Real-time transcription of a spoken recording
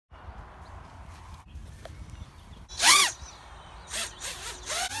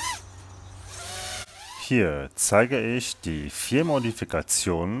Hier zeige ich die 4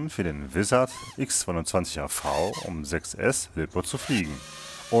 Modifikationen für den Wizards X220HV, um 6S LiPo zu fliegen,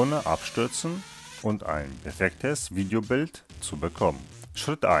 ohne Abstürzen und ein perfektes Videobild zu bekommen.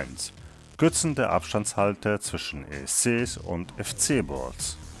 Schritt 1. Kürzen der Abstandshalter zwischen ESCs und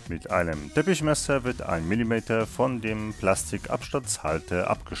FC-Boards. Mit einem Teppichmesser wird 1 mm von dem Plastikabstandshalter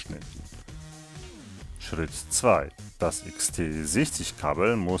abgeschnitten. Schritt 2. Das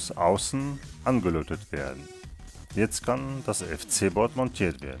XT60-Kabel muss außen angelötet werden. Jetzt kann das FC-Board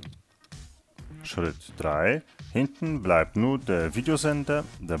montiert werden. Schritt 3. Hinten bleibt nur der Videosender,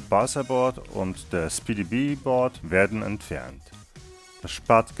 der Buzzerboard und der SpeedyB-Board werden entfernt. Das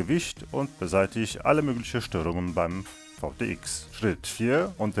spart Gewicht und beseitigt alle möglichen Störungen beim VTX. Schritt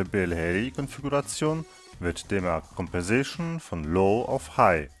 4. Unter BLHI-Konfiguration wird Demarc Compensation von Low auf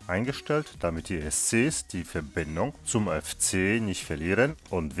High eingestellt, damit die SCs die Verbindung zum FC nicht verlieren,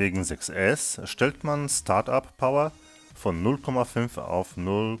 und wegen 6S stellt man Startup Power von 0,5 auf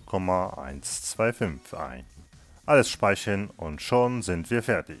 0,125 ein. Alles speichern und schon sind wir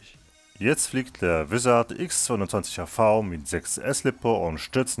fertig. Jetzt fliegt der Wizard X220HV mit 6S LiPo und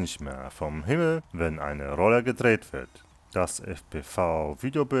stürzt nicht mehr vom Himmel, wenn eine Rolle gedreht wird. Das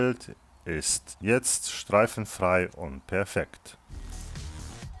FPV-Videobild ist jetzt streifenfrei und perfekt.